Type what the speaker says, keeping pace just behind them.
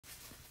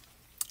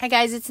Hi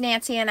guys, it's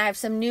Nancy and I have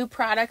some new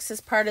products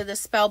as part of the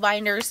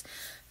Spellbinders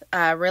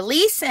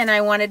release, and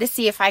I wanted to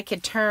see if I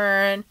could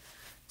turn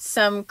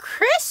some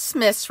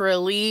Christmas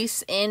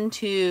release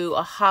into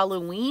a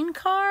Halloween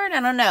card. I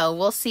don't know.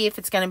 We'll see if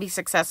it's going to be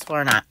successful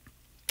or not.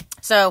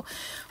 So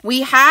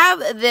we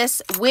have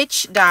this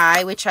witch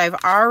die, which I've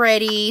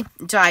already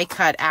die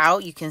cut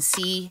out. You can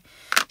see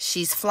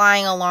she's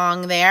flying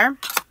along there.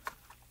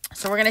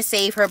 So we're going to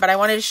save her, but I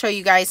wanted to show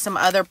you guys some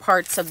other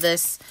parts of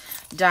this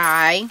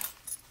die.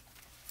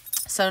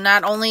 So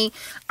not only,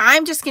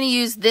 I'm just going to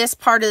use this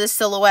part of the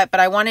silhouette, but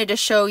I wanted to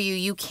show you,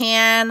 you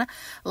can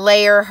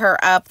layer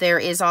her up. There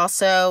is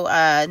also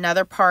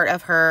another part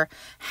of her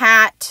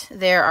hat.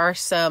 There are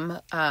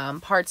some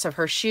parts of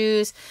her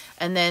shoes.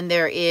 And then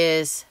there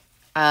is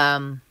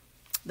the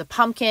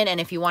pumpkin. And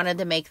if you wanted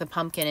to make the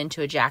pumpkin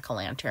into a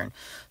jack-o'-lantern.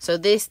 So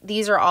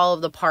these are all of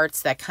the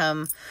parts that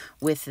come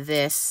with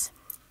this,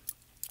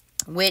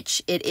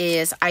 which it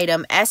is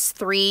item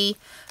S3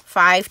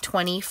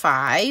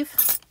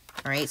 525.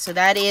 All right, so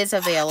that is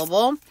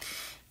available.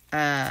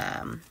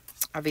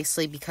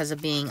 Obviously, because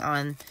of being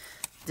on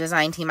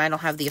design team, I don't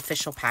have the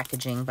official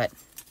packaging, but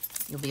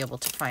you'll be able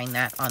to find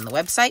that on the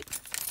website.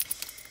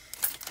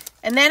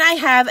 And then I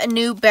have a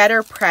new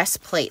betterpress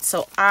plate,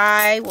 so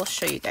I will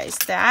show you guys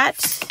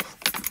that.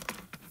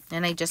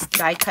 And I just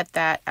die cut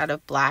that out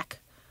of black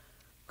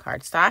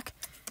cardstock.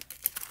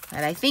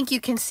 And I think you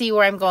can see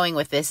where I'm going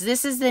with this.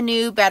 This is the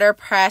new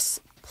betterpress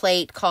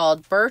plate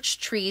called Birch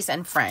Trees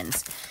and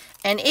Friends.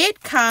 And it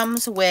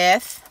comes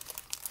with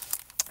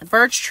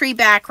birch tree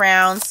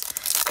backgrounds,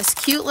 this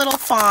cute little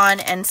fawn,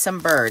 and some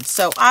birds.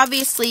 So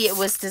obviously it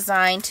was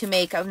designed to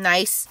make a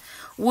nice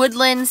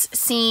woodlands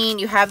scene.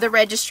 You have the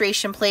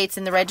registration plates,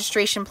 and the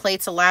registration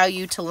plates allow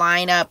you to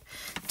line up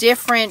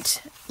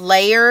different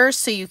layers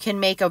so you can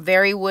make a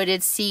very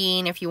wooded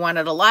scene if you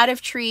wanted a lot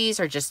of trees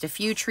or just a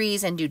few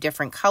trees and do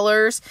different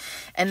colors.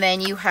 And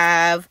then you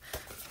have,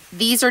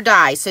 these are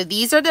dies. So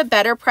these are the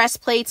betterpress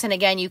plates, and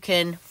again, you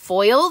can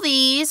foil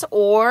these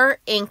or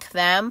ink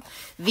them.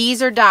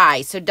 These are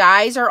dies. So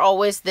dies are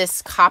always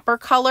this copper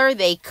color.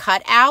 They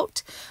cut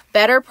out.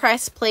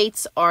 Betterpress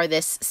plates are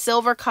this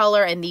silver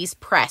color, and these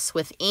press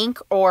with ink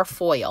or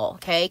foil.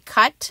 Okay,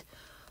 cut,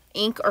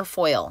 ink, or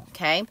foil.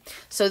 Okay,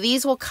 so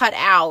these will cut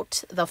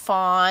out the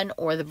fawn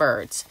or the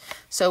birds.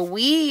 So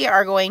we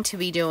are going to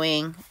be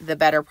doing the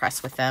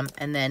betterpress with them,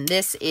 and then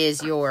this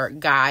is your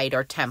guide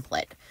or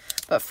template.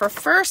 But for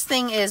first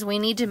thing is we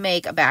need to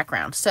make a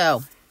background.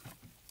 So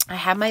I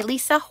have my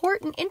Lisa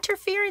Horton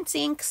Interference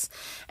Inks,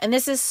 and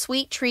this is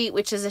Sweet Treat,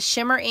 which is a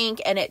shimmer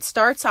ink, and it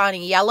starts on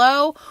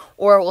yellow,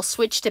 or it will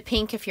switch to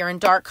pink if you're in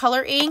dark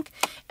color ink.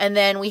 And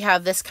then we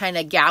have this kind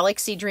of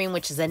Galaxy Dream,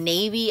 which is a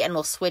navy, and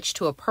we'll switch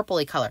to a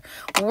purpley color.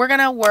 We're going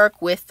to work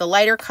with the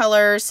lighter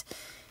colors,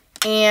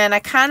 and I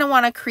kind of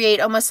want to create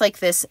almost like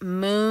this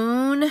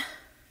moon.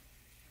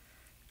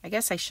 I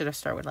guess I should have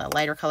started with a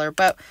lighter color,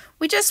 but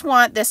we just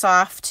want this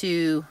off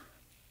to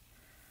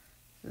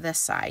this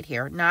side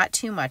here. Not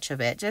too much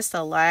of it, just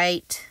a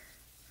light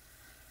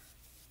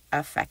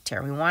effect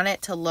here. We want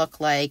it to look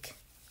like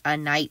a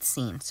night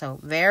scene. So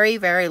very,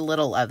 very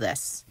little of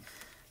this.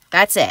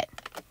 That's it.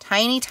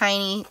 Tiny,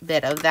 tiny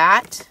bit of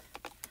that.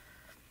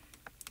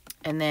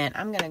 And then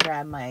I'm going to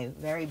grab my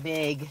very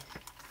big,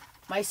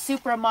 my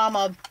Super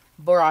Mama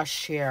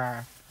brush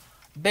here.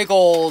 Big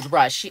old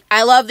brush.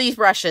 I love these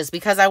brushes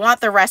because I want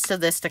the rest of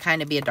this to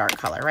kind of be a dark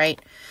color, right?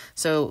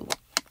 So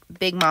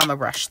big mama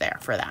brush there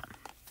for that.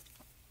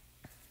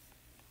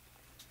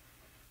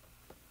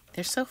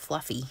 They're so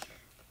fluffy.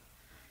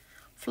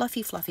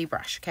 Fluffy, fluffy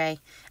brush, okay?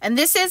 And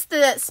this is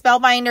the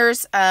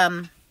Spellbinders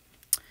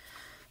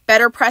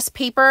betterpress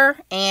paper,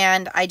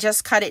 and I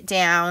just cut it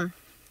down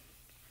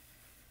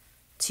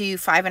to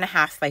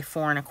 5.5 by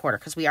 4.25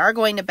 because we are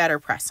going to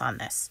betterpress on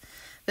this.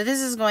 But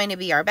this is going to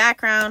be our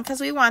background because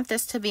we want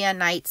this to be a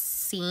night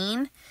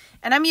scene.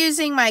 And I'm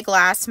using my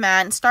glass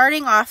mat and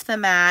starting off the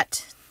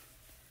mat.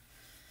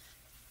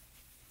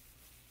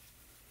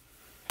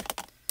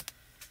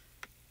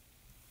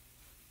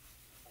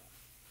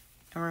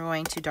 And we're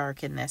going to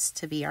darken this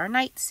to be our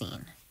night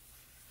scene.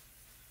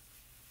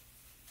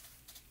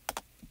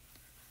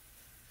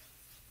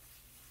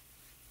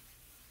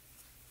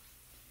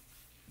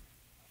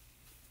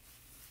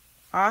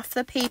 Off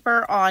the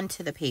paper,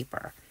 onto the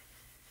paper.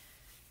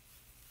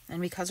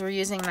 And because we're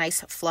using a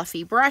nice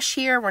fluffy brush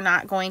here, we're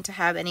not going to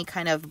have any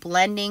kind of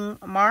blending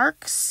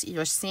marks.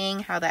 You're seeing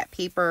how that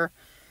paper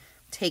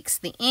takes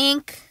the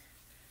ink.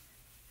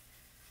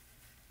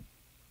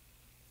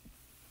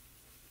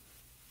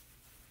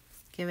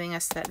 Giving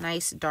us that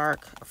nice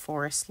dark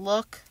forest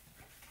look.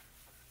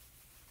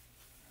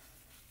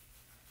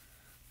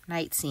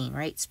 Night scene,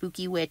 right?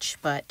 Spooky witch,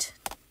 but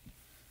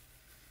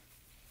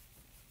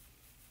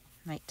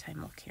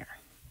nighttime look here.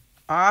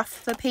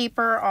 Off the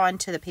paper,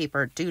 onto the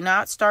paper. Do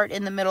not start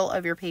in the middle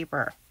of your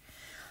paper.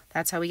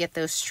 That's how we get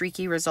those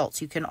streaky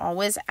results. You can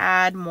always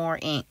add more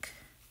ink.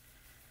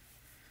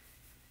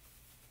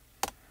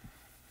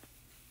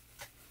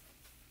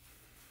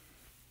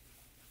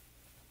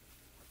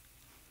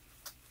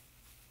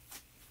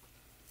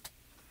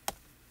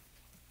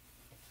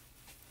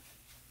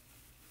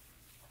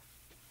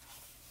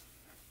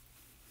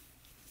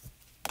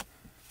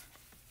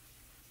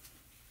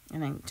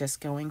 And I'm just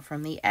going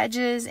from the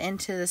edges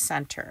into the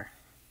center.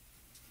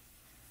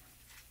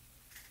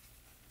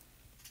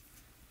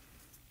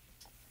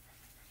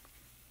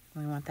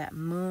 We want that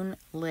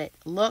moonlit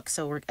look.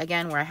 So we're,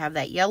 again, where I have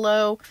that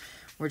yellow,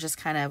 we're just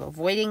kind of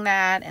avoiding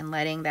that and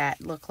letting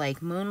that look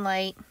like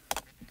moonlight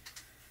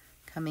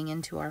coming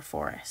into our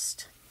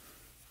forest.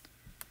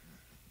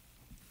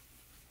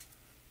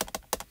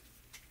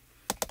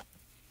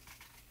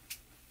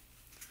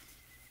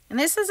 And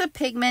this is a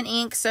pigment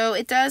ink, so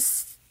it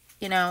does,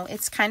 you know,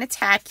 it's kind of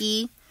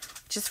tacky,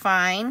 which is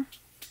fine.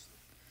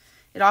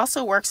 It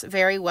also works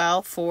very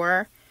well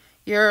for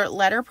your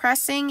letter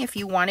pressing. If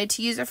you wanted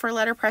to use it for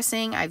letter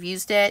pressing, I've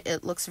used it.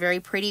 It looks very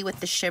pretty with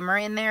the shimmer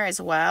in there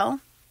as well.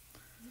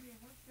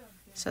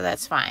 So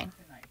that's fine.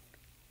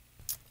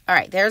 All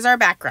right, there's our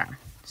background.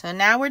 So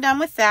now we're done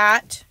with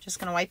that. Just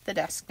going to wipe the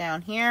desk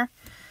down here,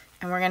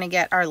 and we're going to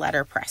get our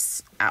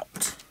letterpress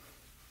out.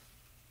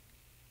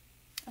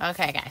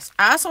 Okay, guys.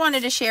 I also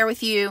wanted to share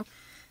with you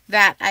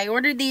that I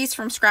ordered these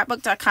from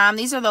scrapbook.com.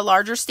 These are the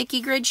larger sticky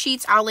grid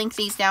sheets. I'll link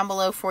these down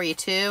below for you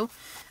too.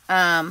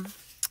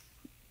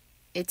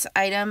 It's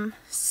item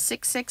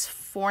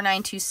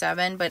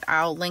 664927, but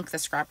I'll link the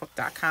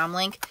scrapbook.com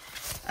link.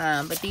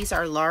 But these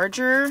are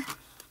larger,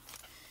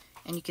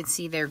 and you can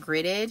see they're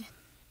gridded.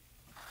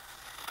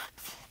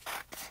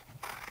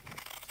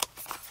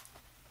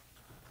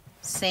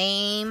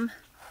 Same,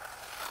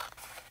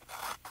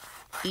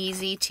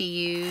 easy to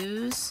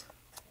use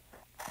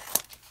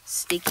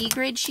sticky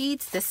grid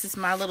sheets. This is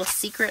my little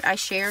secret I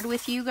shared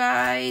with you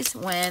guys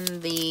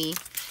when the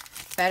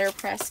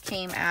betterpress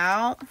came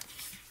out.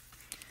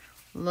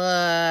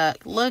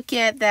 Look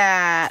at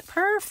that.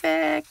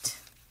 Perfect.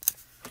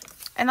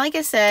 And like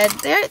I said,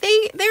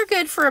 they're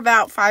good for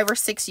about 5 or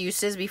 6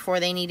 uses before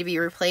they need to be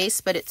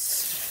replaced, but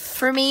it's,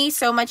 for me,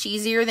 so much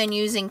easier than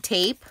using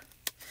tape.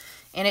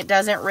 And it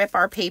doesn't rip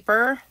our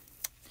paper,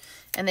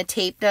 and the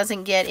tape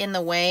doesn't get in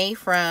the way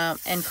from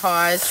and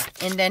cause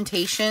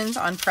indentations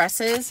on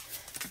presses.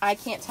 I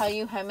can't tell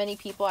you how many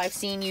people I've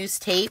seen use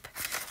tape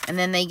and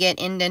then they get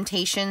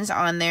indentations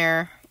on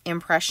their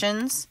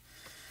impressions.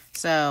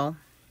 So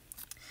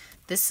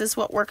this is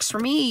what works for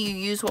me. You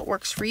use what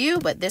works for you,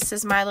 but this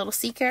is my little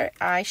secret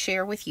I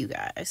share with you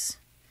guys.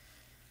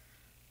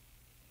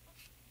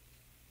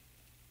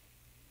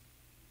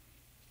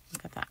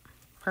 Look at that.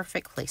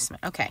 Perfect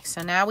placement. Okay,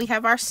 so now we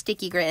have our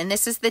sticky grid, and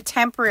this is the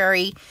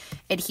temporary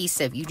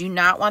adhesive. You do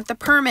not want the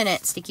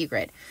permanent sticky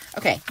grid.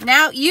 Okay,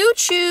 now you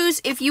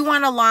choose if you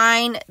want to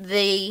line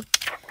the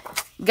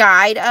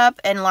guide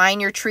up and line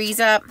your trees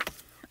up.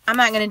 I'm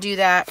not going to do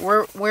that.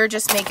 We're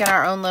just making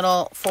our own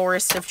little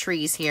forest of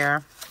trees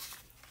here.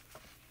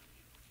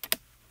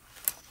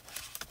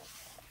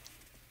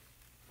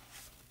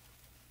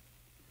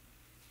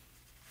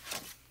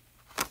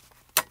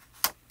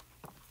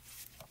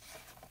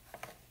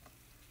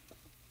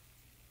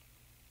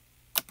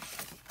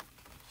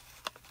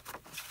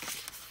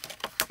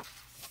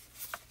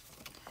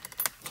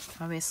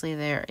 Obviously,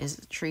 there is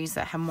trees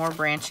that have more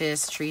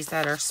branches, trees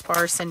that are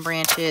sparse in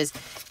branches.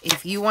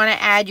 If you want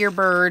to add your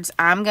birds,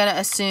 I'm going to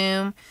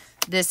assume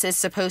this is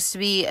supposed to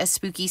be a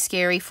spooky,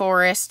 scary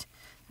forest.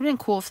 It would have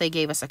been cool if they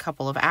gave us a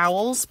couple of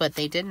owls, but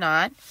they did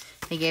not.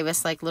 They gave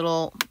us like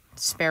little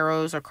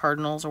sparrows or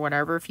cardinals or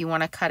whatever. If you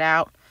want to cut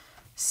out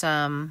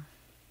some,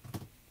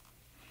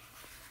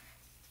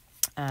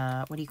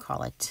 what do you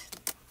call it?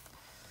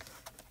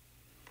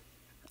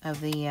 Of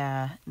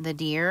the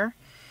deer.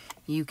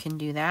 You can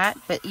do that,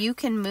 but you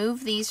can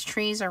move these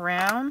trees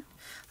around.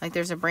 Like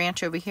there's a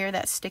branch over here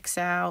that sticks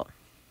out.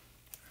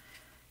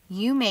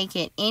 You make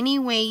it any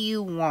way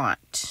you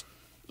want.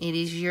 It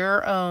is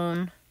your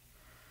own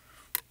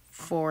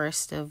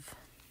forest of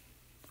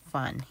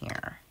fun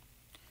here.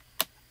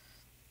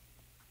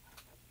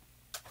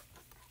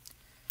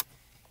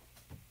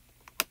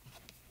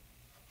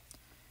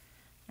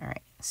 All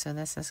right, so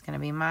this is going to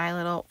be my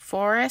little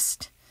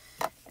forest.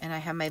 And I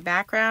have my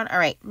background. All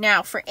right,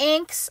 now for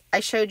inks,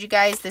 I showed you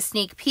guys the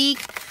sneak peek.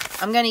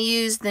 I'm going to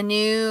use the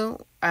new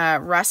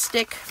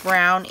rustic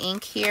brown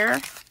ink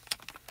here.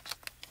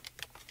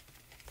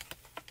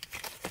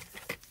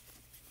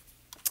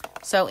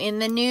 So in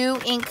the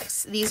new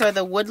inks, these are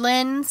the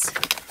woodlands.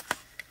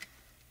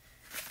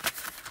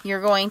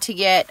 You're going to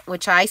get,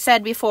 which I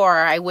said before,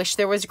 I wish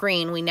there was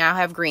green. We now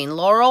have green.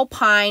 Laurel,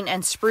 pine,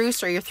 and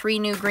spruce are your 3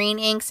 new green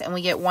inks, and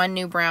we get 1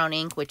 new brown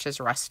ink, which is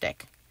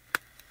rustic.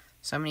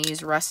 So I'm going to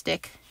use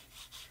rustic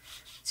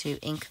to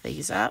ink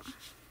these up.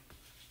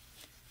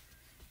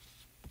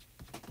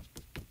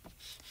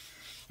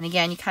 And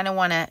again, you kind of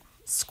want to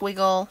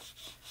squiggle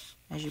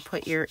as you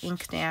put your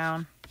ink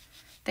down.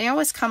 They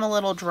always come a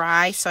little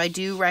dry, so I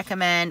do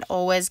recommend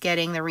always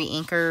getting the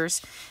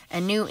re-inkers.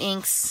 And new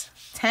inks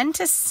tend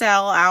to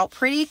sell out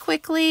pretty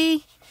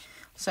quickly,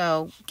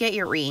 so get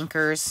your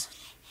re-inkers.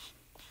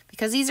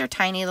 Because these are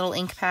tiny little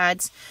ink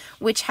pads,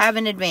 which have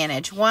an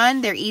advantage.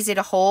 1, they're easy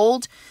to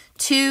hold.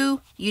 2,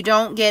 you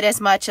don't get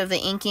as much of the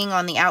inking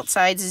on the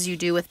outsides as you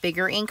do with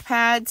bigger ink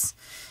pads.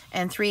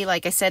 And 3,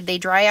 like I said, they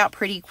dry out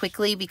pretty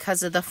quickly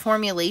because of the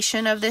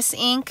formulation of this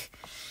ink.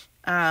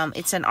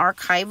 It's an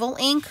archival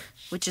ink,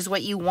 which is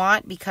what you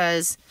want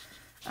because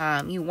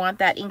you want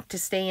that ink to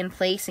stay in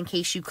place in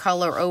case you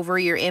color over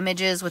your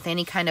images with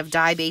any kind of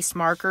dye-based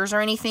markers or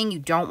anything. You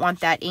don't want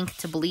that ink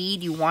to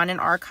bleed. You want an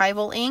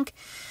archival ink.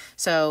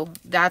 So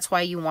that's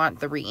why you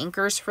want the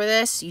re-inkers for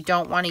this. You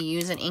don't want to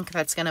use an ink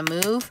that's going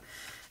to move.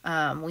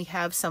 We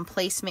have some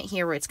placement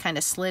here where it's kind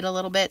of slid a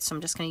little bit, so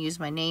I'm just going to use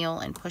my nail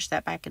and push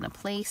that back into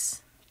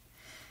place.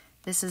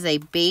 This is a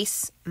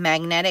base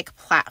magnetic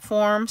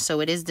platform,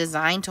 so it is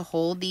designed to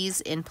hold these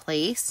in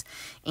place.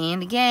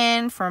 And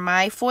again, for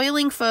my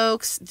foiling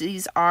folks,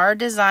 these are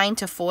designed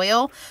to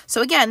foil.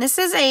 So again, this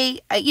is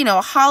a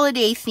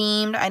holiday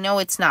themed. I know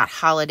it's not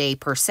holiday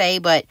per se,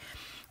 but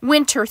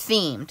winter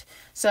themed.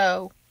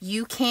 So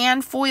you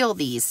can foil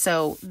these.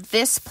 So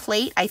this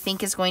plate I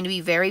think is going to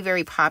be very,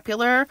 very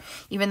popular.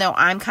 Even though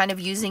I'm kind of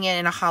using it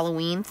in a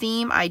Halloween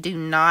theme, I do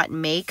not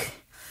make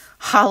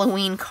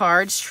Halloween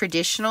cards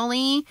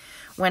traditionally.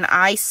 When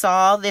I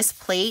saw this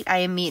plate, I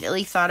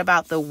immediately thought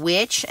about the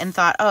witch and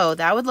thought, oh,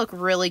 that would look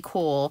really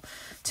cool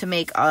to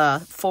make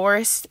a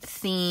forest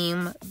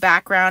theme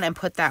background and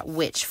put that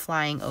witch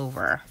flying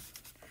over.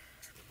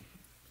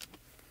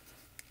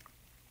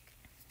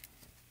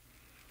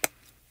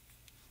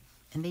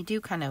 And they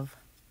do kind of,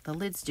 the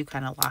lids do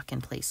kind of lock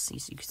in place.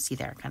 As you can see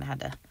there, I kind of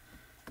had to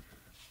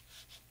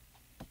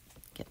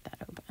get that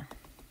open.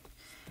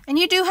 And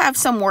you do have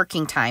some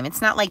working time.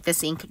 It's not like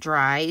this ink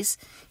dries.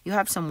 You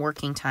have some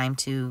working time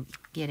to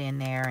get in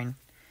there and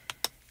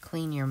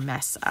clean your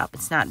mess up.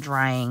 It's not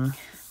drying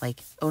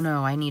like, oh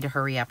no, I need to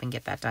hurry up and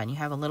get that done. You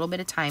have a little bit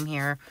of time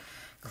here.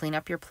 Clean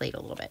up your plate a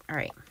little bit. All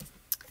right.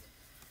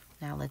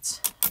 Now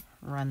let's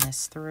run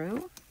this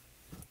through.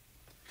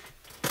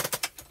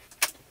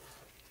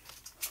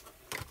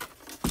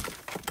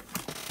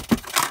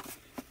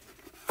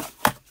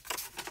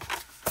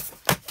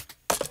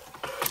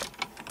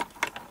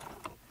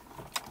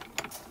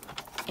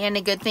 And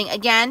a good thing,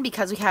 again,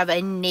 because we have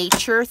a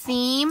nature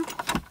theme,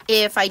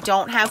 if I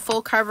don't have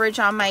full coverage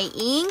on my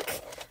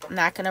ink, I'm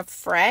not going to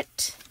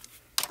fret.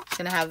 It's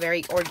going to have a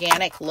very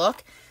organic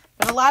look.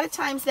 But a lot of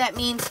times that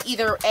means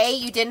either A,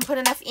 you didn't put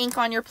enough ink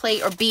on your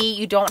plate, or B,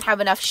 you don't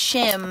have enough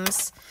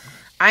shims.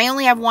 I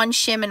only have one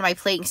shim in my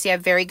plate. You can see I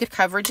have very good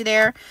coverage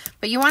there.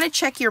 But you want to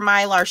check your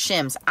Mylar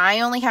shims.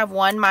 I only have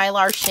one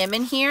Mylar shim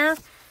in here.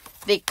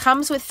 It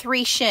comes with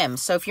 3 shims,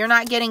 so if you're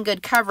not getting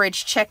good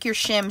coverage, check your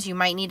shims. You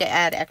might need to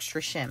add extra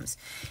shims.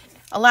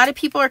 A lot of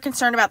people are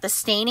concerned about the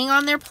staining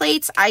on their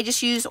plates. I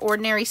just use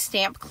ordinary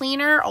stamp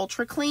cleaner,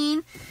 Ultra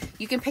Clean.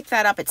 You can pick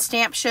that up at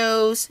stamp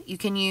shows. You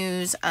can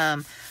use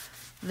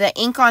the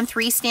Ink on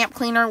 3 stamp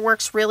cleaner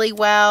works really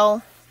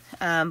well,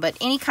 but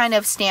any kind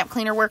of stamp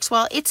cleaner works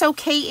well. It's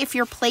okay if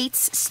your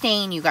plates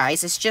stain, you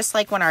guys. It's just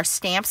like when our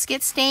stamps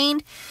get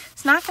stained.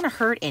 It's not going to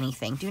hurt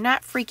anything. Do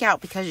not freak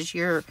out because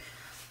your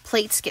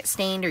plates get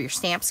stained or your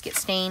stamps get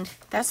stained.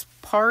 That's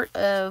part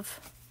of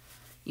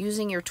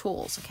using your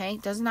tools, okay?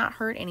 It does not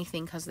hurt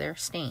anything because they're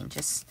stained.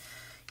 Just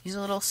use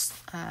a little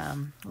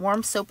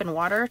warm soap and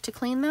water to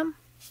clean them.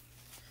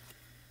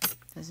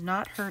 Does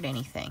not hurt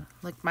anything.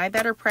 Look, my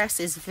betterpress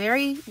is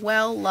very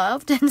well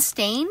loved and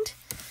stained.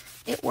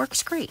 It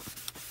works great.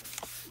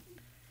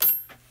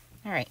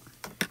 All right.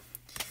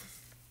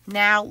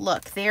 Now,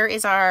 look, there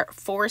is our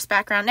forest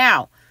background.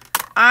 Now,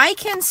 I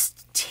can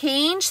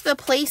change the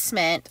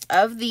placement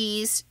of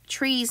these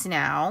trees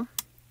now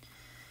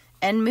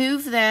and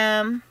move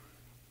them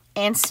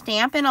and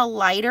stamp in a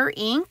lighter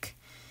ink.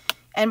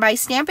 And by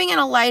stamping in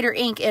a lighter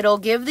ink, it'll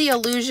give the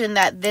illusion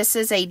that this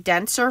is a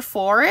denser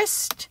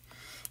forest,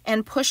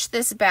 and push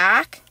this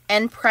back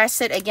and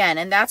press it again.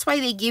 And that's why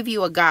they give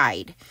you a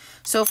guide.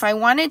 So if I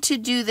wanted to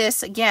do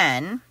this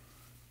again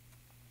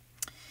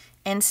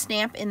and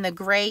stamp in the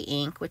gray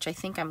ink, which I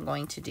think I'm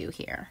going to do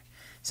here.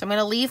 So I'm going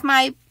to leave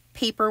my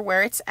paper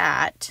where it's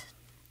at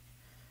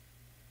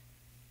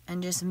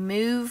and just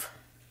move,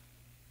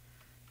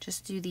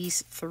 just do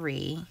these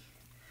 3,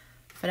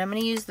 but I'm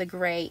going to use the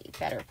gray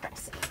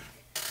betterpress.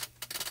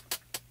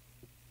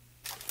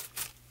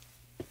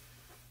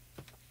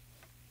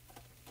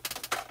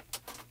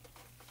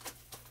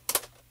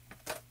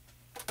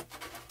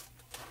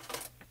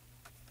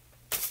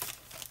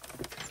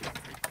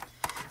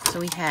 So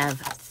we have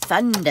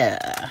Thunder.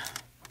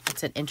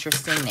 It's an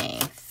interesting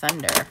name,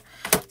 Thunder.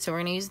 So we're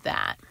going to use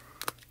that.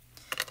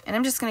 And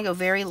I'm just going to go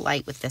very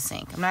light with this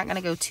ink. I'm not going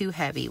to go too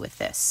heavy with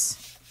this.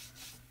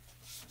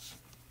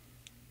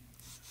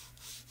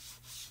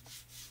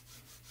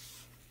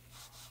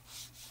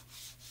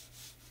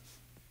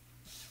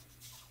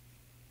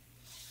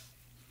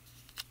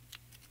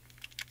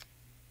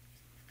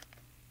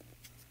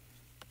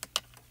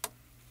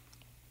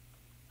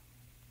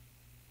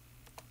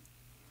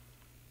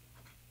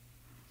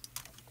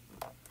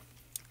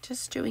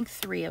 Just doing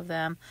 3 of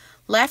them.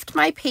 Left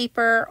my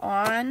paper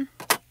on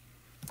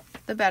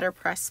the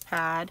betterpress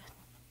pad.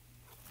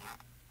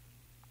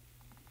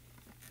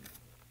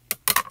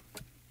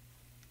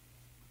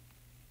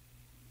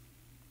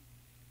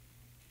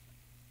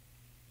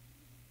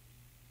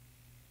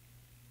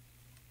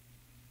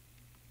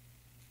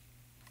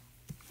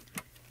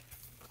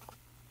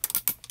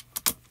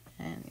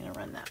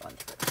 run that one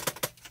through.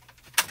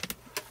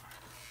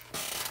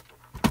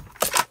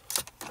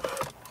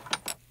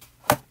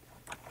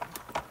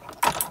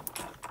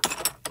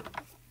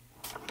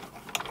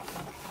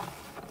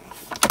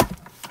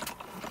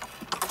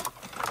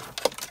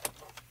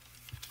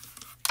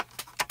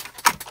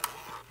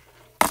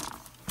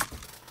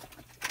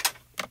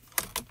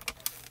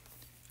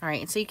 All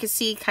right, so you can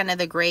see kind of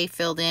the gray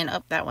filled in.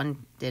 Oh, that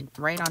one did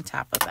right on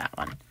top of that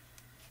one.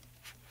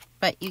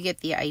 But you get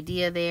the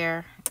idea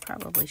there. I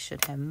probably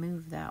should have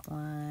moved that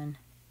one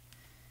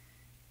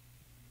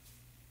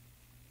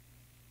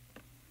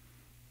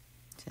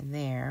to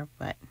there,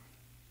 but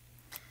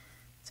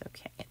it's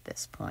okay at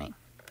this point.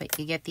 But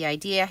you get the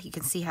idea. You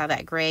can see how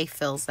that gray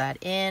fills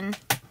that in.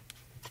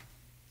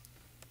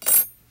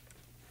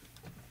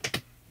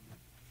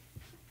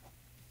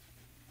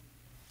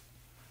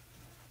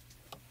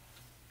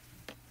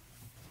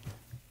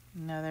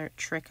 Another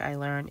trick I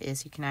learned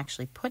is you can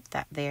actually put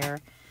that there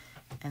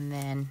and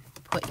then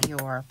put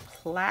your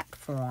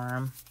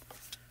platform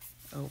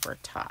over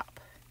top.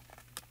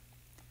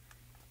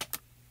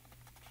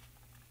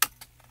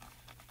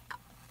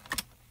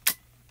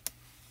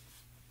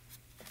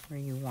 Where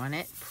you want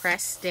it.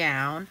 Press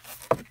down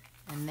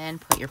and then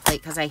put your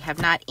plate, because I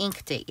have not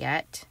inked it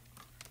yet.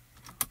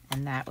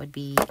 And that would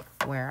be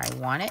where I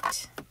want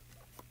it.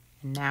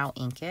 And now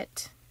ink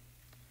it.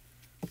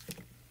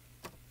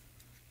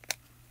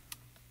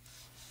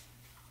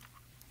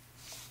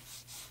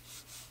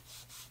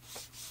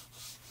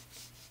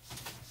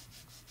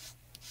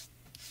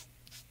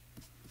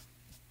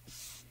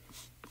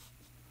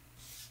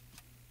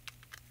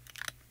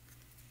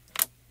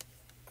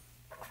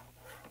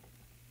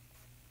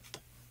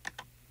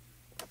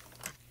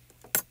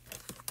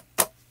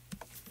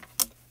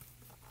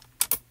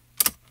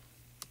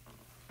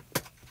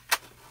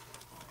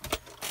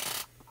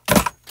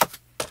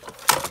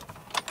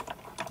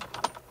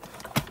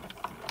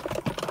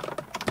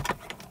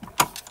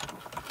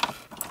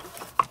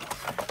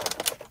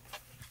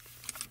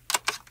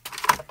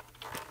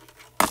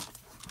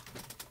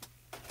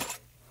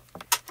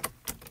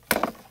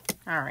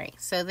 All right,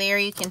 so there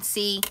you can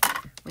see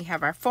we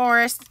have our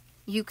forest.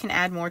 You can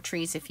add more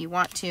trees if you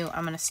want to.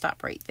 I'm going to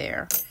stop right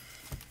there.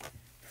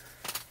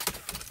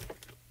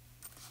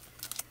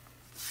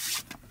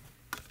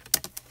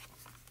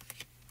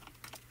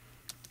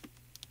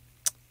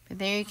 But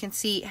there you can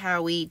see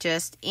how we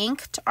just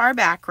inked our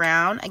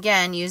background.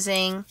 Again,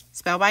 using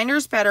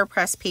Spellbinders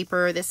Betterpress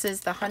paper. This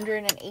is the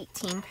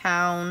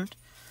 118-pound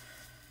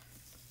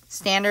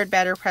standard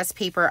Betterpress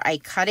paper. I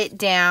cut it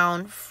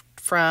down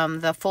from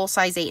the full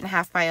size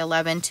 8.5 by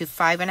 11 to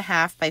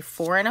 5.5 by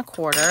 4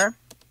 1/4,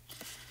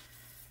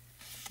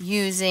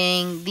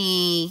 using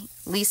the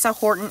Lisa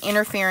Horton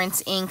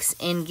Interference Inks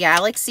in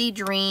Galaxy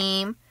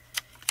Dream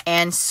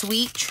and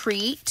Sweet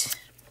Treat,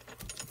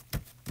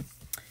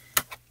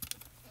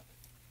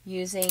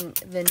 using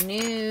the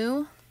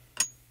new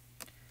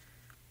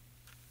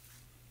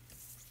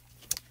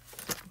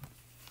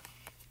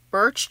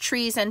Birch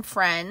Trees and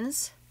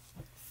Friends,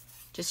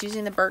 just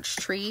using the birch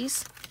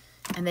trees.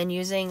 And then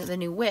using the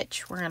new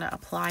witch, we're going to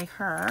apply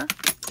her.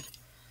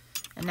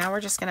 And now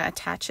we're just going to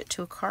attach it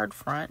to a card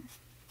front.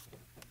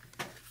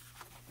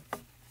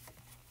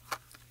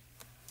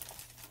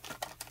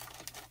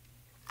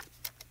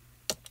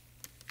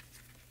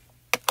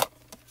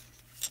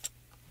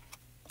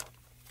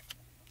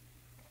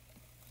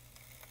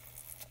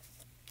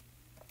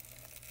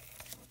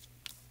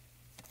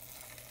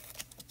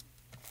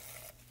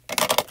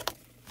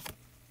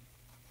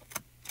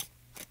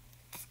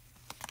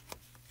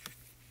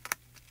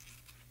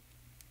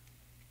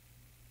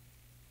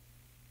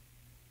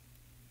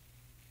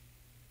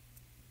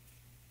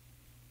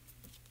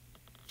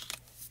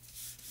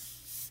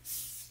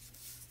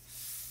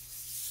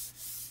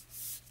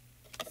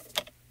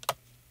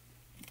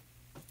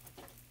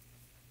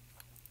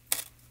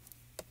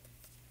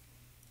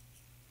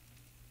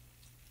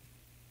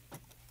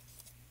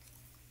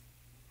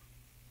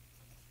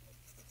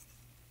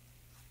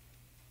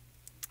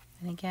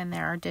 And again,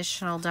 there are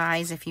additional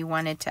dies if you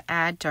wanted to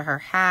add to her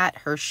hat,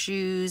 her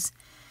shoes,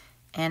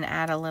 and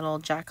add a little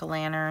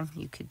jack-o'-lantern.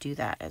 You could do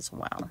that as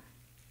well.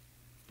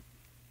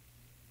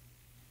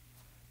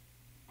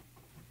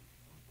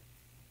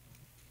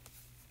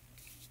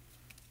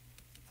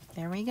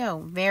 There we go.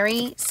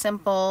 Very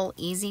simple,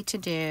 easy to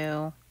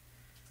do.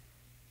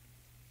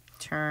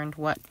 Turned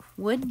what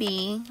would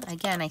be,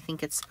 again, I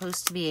think it's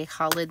supposed to be a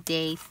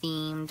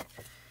holiday-themed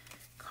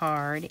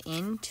card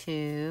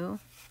into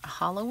a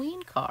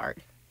Halloween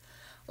card.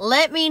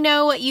 Let me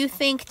know what you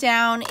think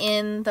down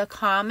in the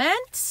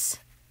comments.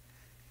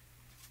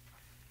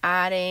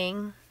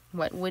 Adding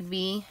what would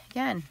be,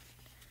 again,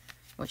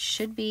 what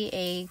should be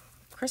a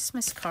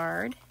Christmas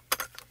card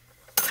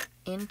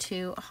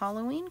into a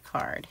Halloween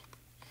card.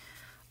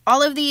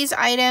 All of these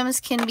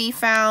items can be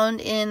found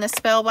in the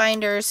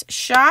Spellbinders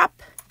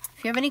shop.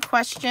 If you have any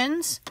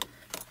questions,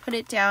 put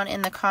it down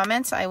in the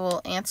comments. I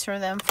will answer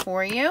them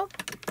for you.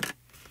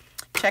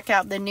 Check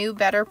out the new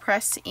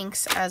Betterpress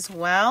inks as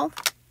well.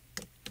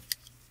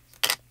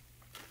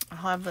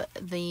 have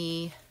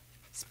the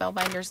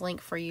Spellbinders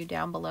link for you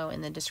down below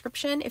in the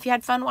description. If you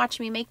had fun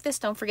watching me make this,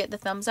 don't forget the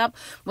thumbs up.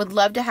 Would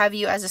love to have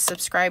you as a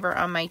subscriber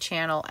on my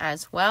channel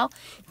as well.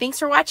 Thanks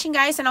for watching,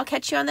 guys, and I'll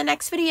catch you on the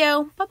next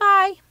video.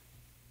 Bye-bye.